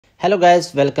Hello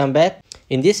guys, welcome back.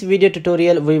 In this video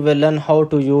tutorial, we will learn how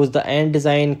to use the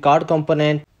design card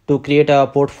component to create a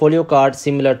portfolio card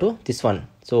similar to this one.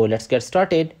 So let's get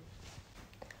started.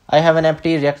 I have an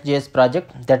empty reactjs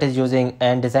project that is using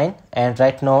design, and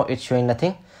right now it's showing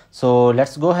nothing. So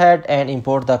let's go ahead and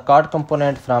import the card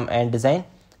component from design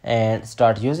and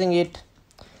start using it.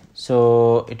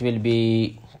 So it will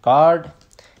be card,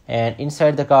 and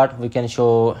inside the card we can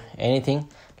show anything.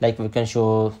 Like we can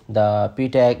show the p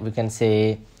tag, we can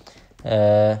say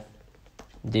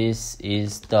this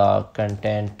is the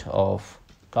content of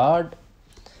card.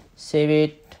 Save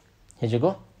it. Here you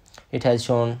go, it has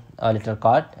shown a little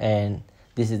card and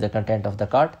this is the content of the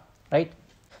card, right?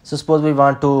 So suppose we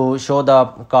want to show the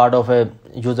card of a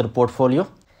user portfolio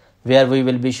where we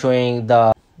will be showing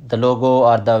the logo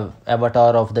or the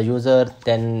avatar of the user,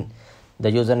 then the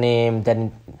username,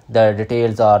 then the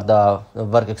details or the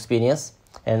work experience,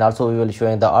 and also we will be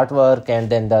showing the artwork and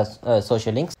then the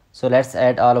social links. So let's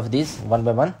add all of these one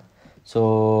by one.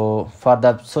 So for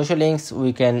the social links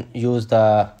we can use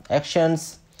the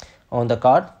actions on the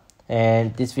card,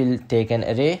 and this will take an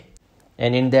array,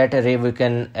 and in that array we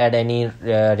can add any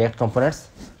React components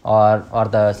or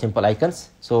the simple icons.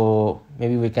 So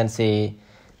maybe we can say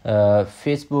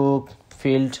Facebook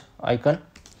field icon,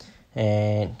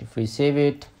 and if we save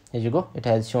it, here you go, it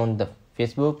has shown the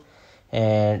Facebook,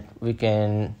 and we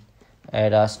can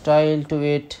add a style to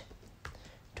it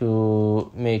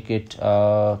to make it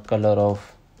a color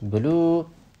of blue.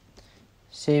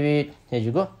 Save it, here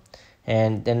you go,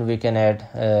 and then we can add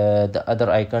the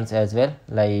other icons as well.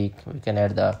 Like we can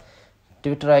add the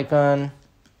Twitter icon,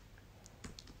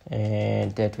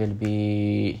 and that will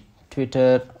be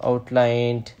Twitter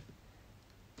outlined.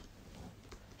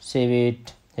 Save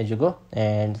it, here you go,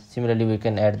 and similarly we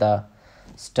can add the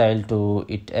style to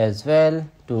it as well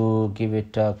to give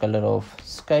it a color of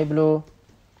sky blue.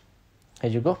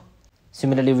 Here you go.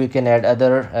 Similarly we can add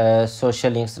other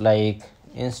social links like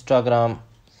Instagram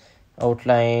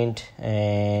outlined,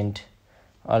 and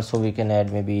also we can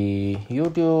add maybe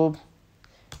YouTube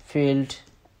field,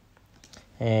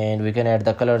 and we can add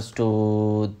the colors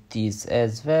to these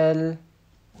as well.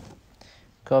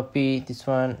 Copy this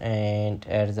one and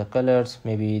add the colors.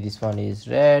 Maybe this one is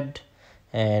red,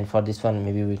 and for this one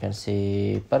maybe we can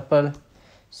say purple.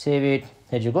 Save it,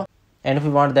 here you go. And if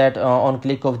we want that on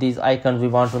click of these icons we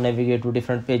want to navigate to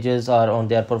different pages or on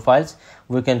their profiles,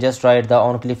 we can just write the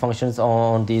on click functions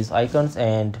on these icons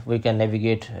and we can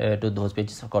navigate to those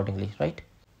pages accordingly, right?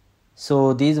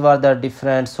 So these were the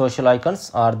different social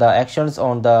icons or the actions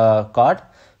on the card.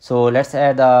 So let's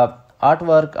add the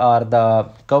artwork or the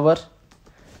cover,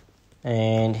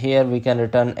 and here we can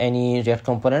return any React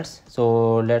components.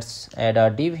 So let's add a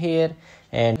div here,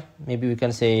 and maybe we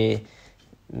can say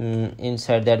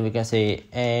inside that we can say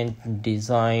and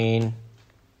design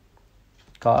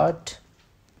card,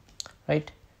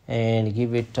 right, and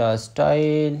give it a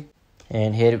style,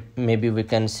 and here maybe we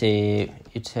can say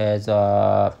it has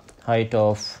a height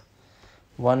of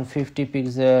 150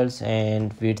 pixels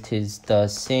and width is the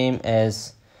same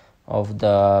as of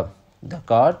the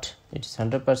card, it is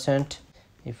 100%.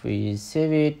 If we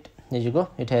save it, there you go,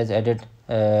 it has added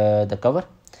the cover.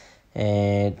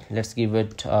 And let's give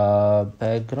it a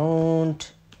background.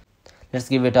 Let's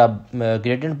give it a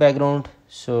gradient background,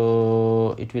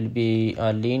 so it will be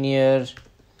a linear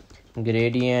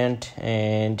gradient.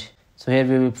 And so here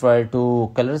we will provide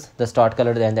two colors, the start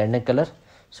color and the ending color.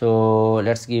 So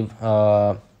let's give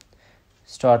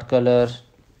start color,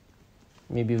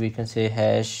 maybe we can say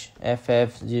hash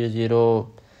ff00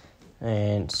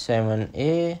 and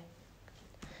 7a,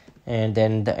 and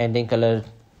then the ending color,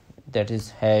 that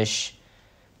is hash,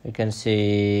 we can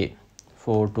say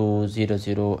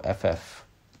 4200ff.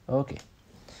 okay,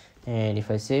 and if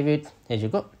I save it, here you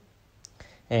go,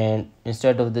 and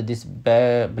instead of this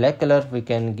black color we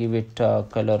can give it a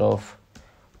color of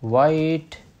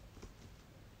white.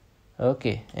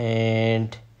 Okay,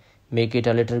 and make it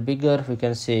a little bigger, we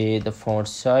can say the font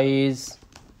size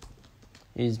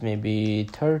is maybe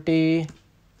 30.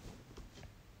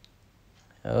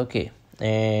 Okay,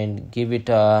 and give it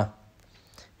a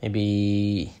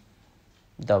maybe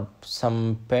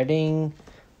some padding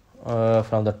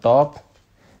from the top,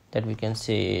 that we can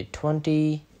say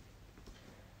 20.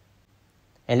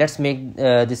 And let's make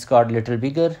this card a little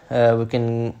bigger. We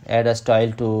can add a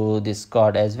style to this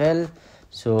card as well,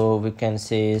 so we can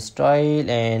say style,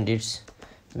 and its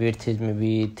width is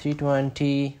maybe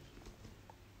 320.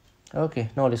 Okay,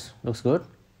 now this looks good.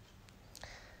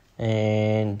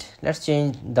 And let's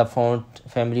change the font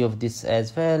family of this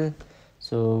as well,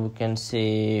 so we can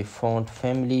say font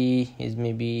family is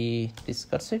maybe this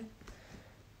cursive.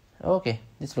 Okay,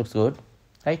 this looks good,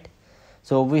 right?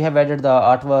 So we have added the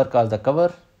artwork as the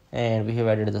cover, and we have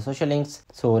added the social links.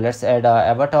 So let's add a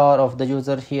avatar of the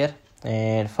user here,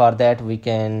 and for that we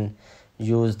can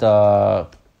use the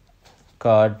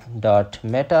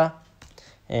card.meta,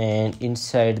 and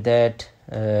inside that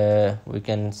we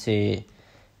can say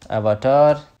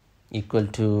avatar equal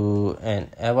to an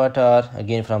avatar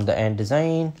again from the end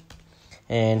design,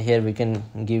 and here we can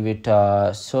give it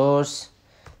a source,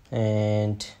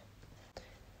 and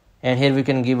here we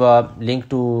can give a link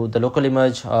to the local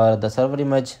image or the server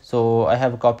image. So I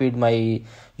have copied my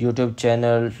YouTube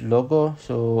channel logo,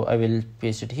 so I will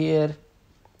paste it here,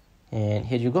 and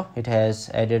here you go, it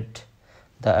has added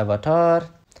the avatar.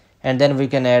 And then we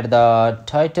can add the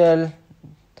title,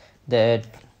 that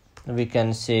we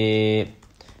can say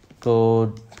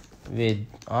Code with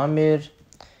Amir,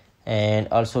 and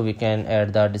also we can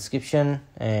add the description,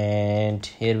 and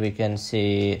here we can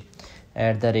say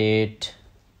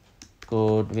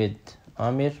 @Code with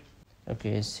Amir.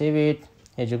 Okay, save it.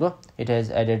 Here you go, it has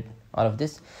added all of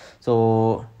this.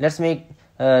 So let's make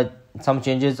some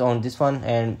changes on this one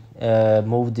and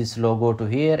move this logo to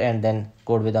here, and then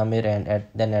Code with Amir, and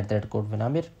then add that Code with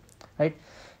Amir, right?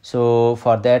 So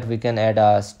for that we can add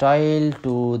a style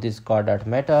to this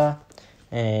card.meta,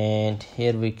 and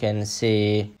here we can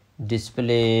say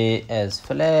display as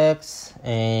flex,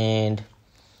 and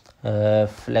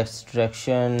flex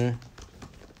direction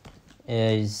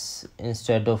is,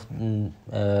 instead of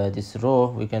this row,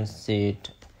 we can say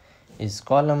it is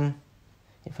column.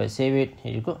 If I save it,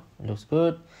 here you go, it looks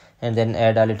good. And then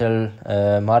add a little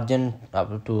margin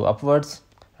up to upwards,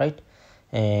 right?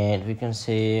 And we can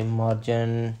say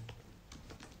margin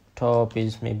top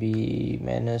is maybe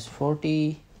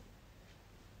 -40.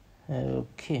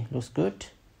 Okay, looks good.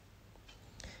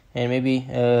 And maybe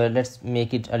let's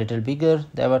make it a little bigger,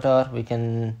 the avatar. We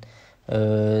can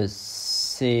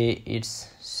say its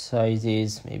size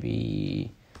is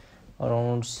maybe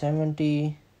around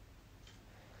 70.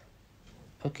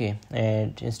 Okay,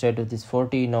 and instead of this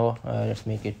 40 now, let's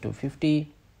make it to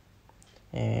 50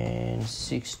 and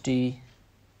 60.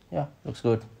 Yeah, looks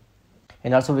good.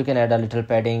 And also we can add a little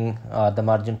padding, the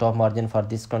margin, top margin for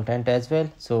this content as well.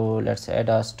 So let's add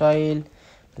a style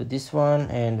to this one,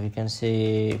 and we can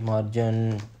say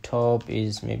margin top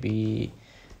is maybe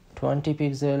 20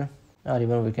 pixel, or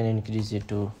even we can increase it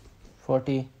to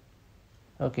 40.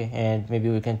 Okay, and maybe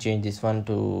we can change this one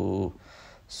to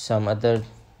some other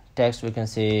text. We can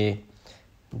say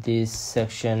this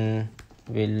section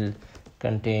will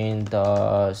contain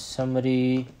the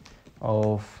summary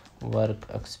of work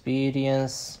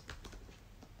experience.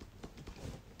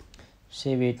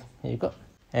 Save it. Here you go.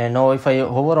 And now if I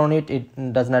hover on it,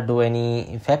 it does not do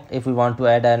any effect. If we want to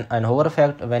add an hover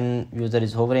effect when user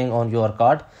is hovering on your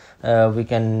card, we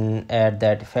can add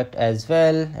that effect as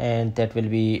well, and that will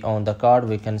be on the card.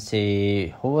 We can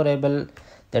say hoverable,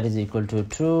 that is equal to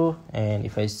true, and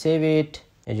if I save it,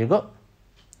 here you go,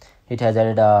 it has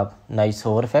added a nice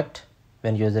hover effect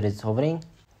when user is hovering.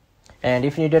 And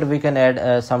if needed, we can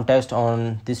add some text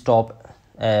on this top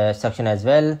section as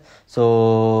well.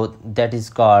 So that is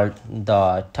called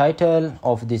the title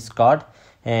of this card,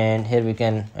 and here we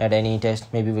can add any text.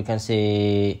 Maybe we can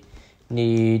say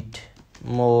need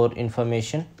more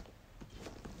information,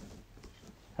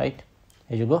 right?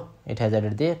 Here you go, it has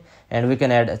added there. And we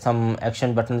can add some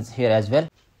action buttons here as well,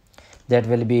 that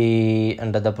will be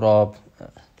under the prop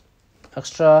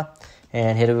extra.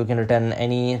 And here we can return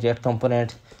any React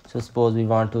component. So suppose we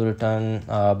want to return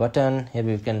a button, here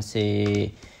we can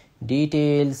say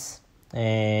details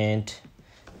and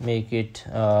make it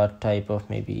a type of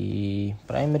maybe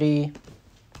primary,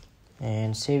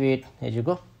 and save it. Here you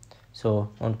go. So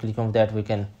on click on that, we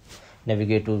can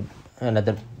navigate to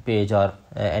another page or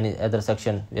any other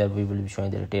section where we will be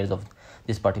showing the details of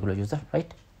this particular user,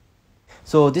 right?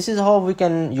 So this is how we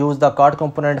can use the card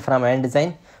component from end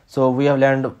design. So we have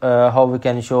learned how we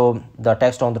can show the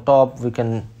text on the top. We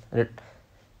can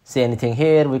say anything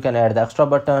here. We can add the extra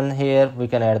button here. We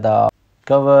can add the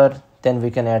cover. Then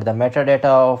we can add the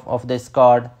metadata of this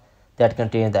card that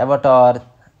contains the avatar,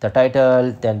 the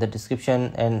title, then the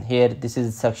description. And here this is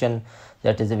the section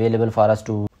that is available for us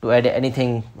to add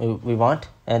anything we want.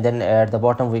 And then at the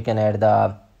bottom we can add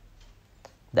the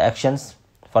actions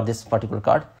for this particular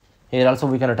card. Here also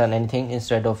we can return anything.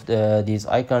 Instead of these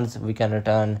icons, we can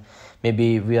return,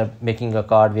 maybe we are making a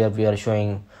card where we are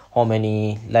showing how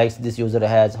many likes this user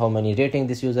has, how many rating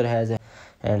this user has,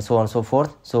 and so on and so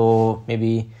forth. So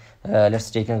maybe let's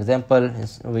take an example.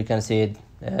 We can say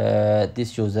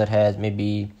this user has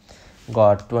maybe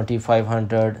got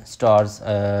 2500 stars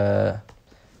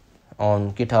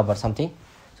on GitHub or something.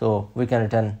 So we can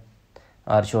return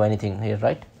or show anything here,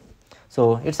 right?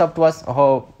 So it's up to us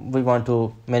how we want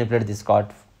to manipulate this card,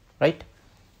 right?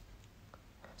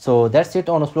 So that's it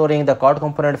on exploring the card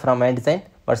component from my design.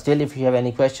 But still, if you have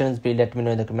any questions, please let me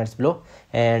know in the comments below.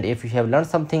 And if you have learned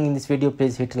something in this video,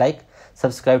 please hit like,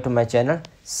 subscribe to my channel.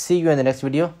 See you in the next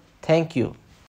video. Thank you.